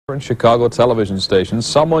Chicago television stations,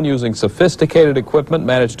 someone using sophisticated equipment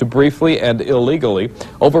managed to briefly and illegally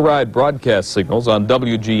override broadcast signals on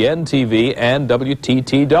WGN-TV and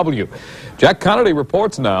WTTW. Jack Connolly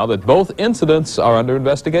reports now that both incidents are under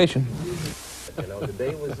investigation.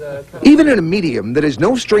 Even in a medium that is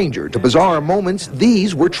no stranger to bizarre moments,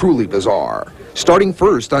 these were truly bizarre. Starting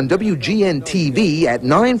first on WGN-TV at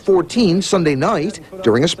 9:14 Sunday night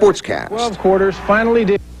during a sportscast. 12 quarters finally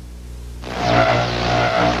did.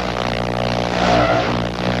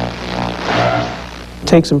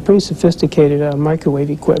 Take some pretty sophisticated microwave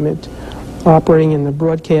equipment operating in the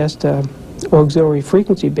broadcast auxiliary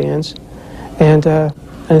frequency bands and a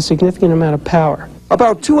significant amount of power.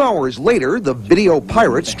 About 2 hours later, the video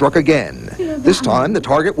pirate struck again. This time, the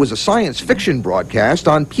target was a science fiction broadcast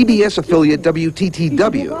on PBS affiliate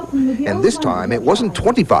WTTW. And this time, it wasn't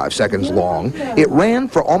 25 seconds long. It ran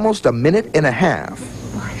for almost a minute and a half.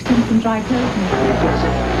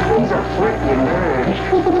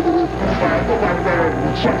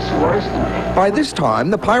 By this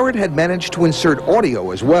time, the pirate had managed to insert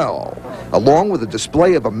audio as well, along with a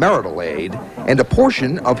display of a marital aid and a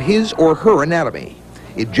portion of his or her anatomy.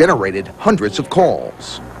 It generated hundreds of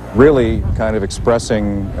calls. Really kind of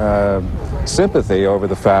expressing sympathy over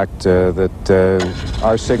the fact that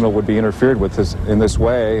our signal would be interfered with in this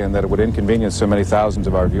way and that it would inconvenience so many thousands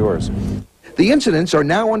of our viewers. The incidents are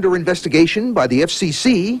now under investigation by the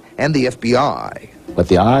FCC and the FBI. But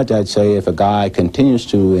the odds, I'd say, if a guy continues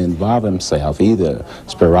to involve himself, either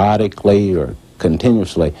sporadically or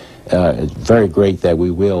continuously, it's very great that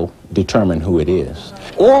we will determine who it is.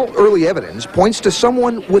 All early evidence points to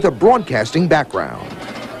someone with a broadcasting background.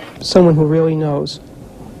 Someone who really knows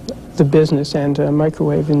the business and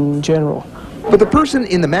microwave in general. But the person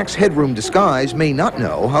in the Max Headroom disguise may not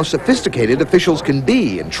know how sophisticated officials can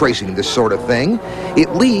be in tracing this sort of thing.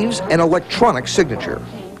 It leaves an electronic signature.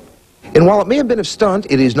 And while it may have been a stunt,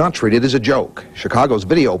 it is not treated as a joke. Chicago's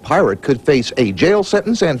video pirate could face a jail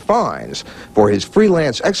sentence and fines for his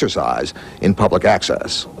freelance exercise in public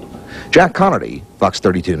access. Jack Connolly, Fox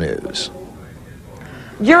 32 News.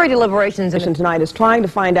 Jury deliberations tonight is trying to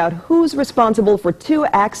find out who's responsible for 2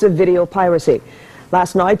 acts of video piracy.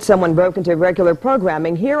 Last night, someone broke into regular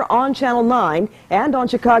programming here on Channel 9 and on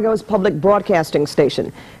Chicago's public broadcasting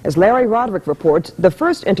station. As Larry Roderick reports, the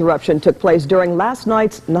first interruption took place during last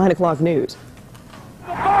night's 9 o'clock news.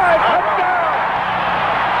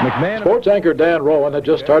 Sports anchor Dan Rowan had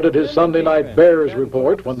just started his Sunday night Bears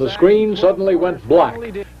report when the screen suddenly went black,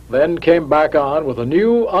 then came back on with a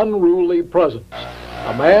new unruly presence.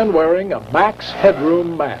 A man wearing a Max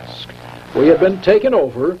Headroom mask. We had been taken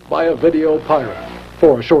over by a video pirate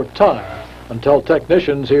for a short time, until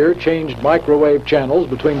technicians here changed microwave channels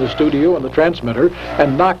between the studio and the transmitter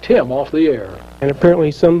and knocked him off the air. And apparently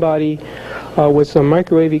somebody with some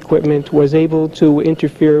microwave equipment was able to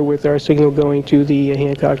interfere with our signal going to the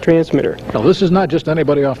Hancock transmitter. Now, this is not just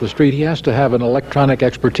anybody off the street. He has to have an electronic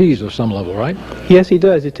expertise of some level, right? Yes, he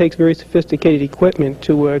does. It takes very sophisticated equipment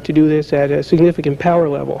to do this at a significant power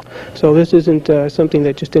level. So this isn't something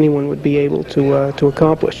that just anyone would be able to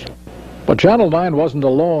accomplish. But Channel 9 wasn't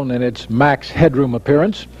alone in its Max Headroom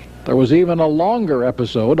appearance. There was even a longer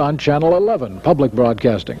episode on Channel 11, public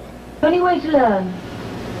broadcasting. Only way to learn.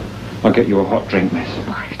 I'll get you a hot drink, miss.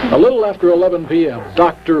 A little after 11 p.m.,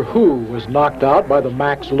 Doctor Who was knocked out by the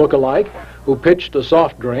Max lookalike, who pitched a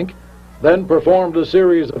soft drink, then performed a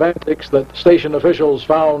series of antics that station officials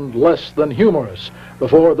found less than humorous,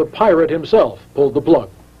 before the pirate himself pulled the plug.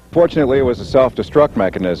 Fortunately, it was a self-destruct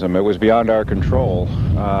mechanism. It was beyond our control.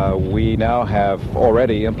 We now have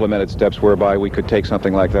already implemented steps whereby we could take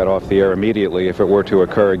something like that off the air immediately if it were to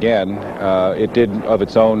occur again. It did, of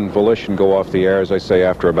its own volition, go off the air, as I say,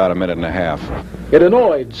 after about a minute and a half. It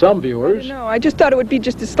annoyed some viewers. No, I just thought it would be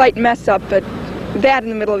just a slight mess-up, but that in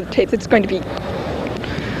the middle of the tape, it's going to be...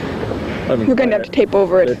 We're going to have to tape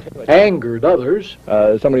over it. Angered others.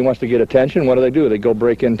 Somebody wants to get attention, what do? They go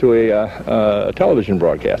break into a television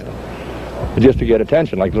broadcast. Just to get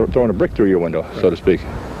attention, like throwing a brick through your window, so to speak.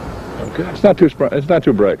 Okay. It's not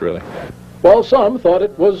too bright, really. Well, some thought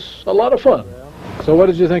it was a lot of fun. So what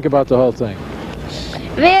did you think about the whole thing?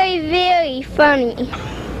 Very, very funny.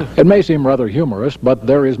 It may seem rather humorous, but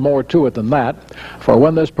there is more to it than that. For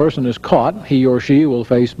when this person is caught, he or she will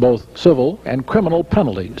face both civil and criminal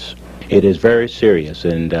penalties. It is very serious,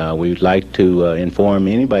 and we'd like to inform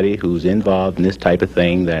anybody who's involved in this type of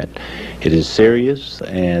thing that it is serious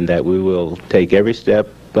and that we will take every step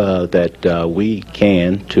that we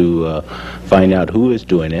can to find out who is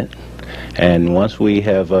doing it. And once we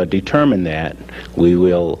have determined that, we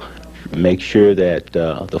will make sure that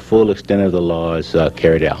the full extent of the law is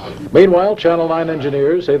carried out. Meanwhile, Channel 9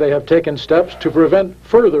 engineers say they have taken steps to prevent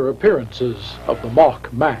further appearances of the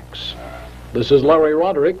mock Max. This is Larry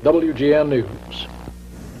Roderick, WGN News.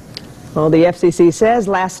 Well, the FCC says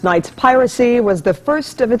last night's piracy was the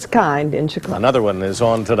first of its kind in Chicago. Another one is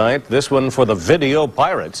on tonight, this one for the video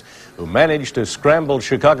pirates who managed to scramble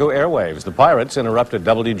Chicago airwaves. The pirates interrupted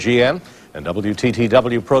WGN and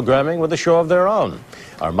WTTW programming with a show of their own.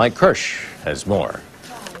 Our Mike Kirsch has more.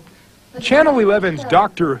 Channel 11's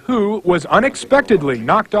Doctor Who was unexpectedly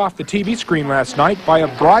knocked off the TV screen last night by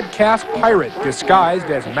a broadcast pirate disguised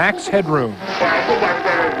as Max Headroom.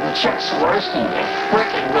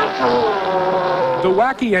 The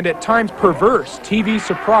wacky and at times perverse TV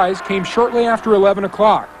surprise came shortly after 11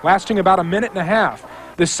 o'clock, lasting about a minute and a half.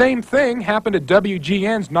 The same thing happened at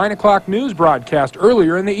WGN's 9 o'clock news broadcast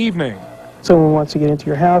earlier in the evening. Someone wants to get into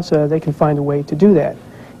your house, they can find a way to do that.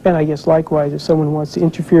 And I guess likewise, if someone wants to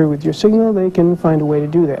interfere with your signal, they can find a way to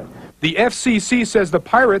do that. The FCC says the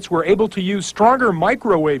pirates were able to use stronger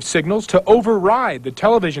microwave signals to override the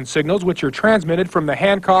television signals which are transmitted from the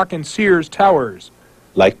Hancock and Sears towers.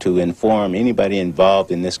 I'd like to inform anybody involved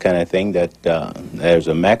in this kind of thing that there's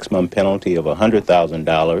a maximum penalty of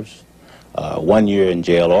 $100,000, 1 year in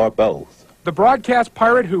jail, or both. The broadcast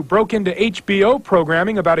pirate who broke into HBO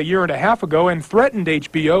programming about a year and a half ago and threatened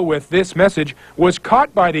HBO with this message was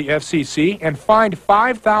caught by the FCC and fined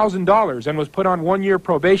 $5,000 and was put on 1 year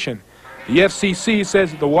probation. The FCC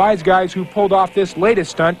says the wise guys who pulled off this latest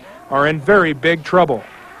stunt are in very big trouble.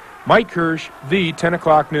 Mike Kirsch, the 10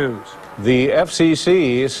 o'clock news. The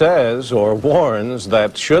FCC says or warns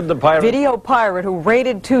that should the pirate... Video pirate who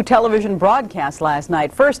raided 2 television broadcasts last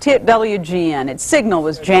night first hit WGN. Its signal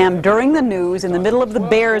was jammed during the news in the middle of the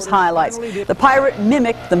Bears highlights. The pirate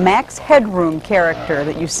mimicked the Max Headroom character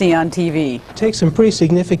that you see on TV. It takes some pretty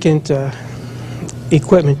significant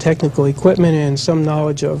equipment, technical equipment, and some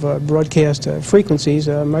knowledge of broadcast frequencies,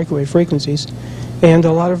 microwave frequencies, and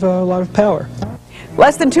a lot of power.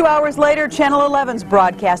 Less than 2 hours later, Channel 11's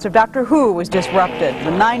broadcast of Doctor Who was disrupted.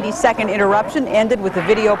 The 90-second interruption ended with the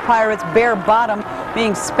video pirate's bare bottom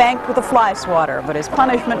being spanked with a fly swatter, but his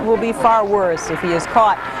punishment will be far worse if he is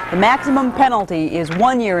caught. The maximum penalty is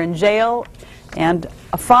 1 year in jail and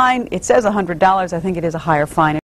a fine. It says $100. I think it is a higher fine.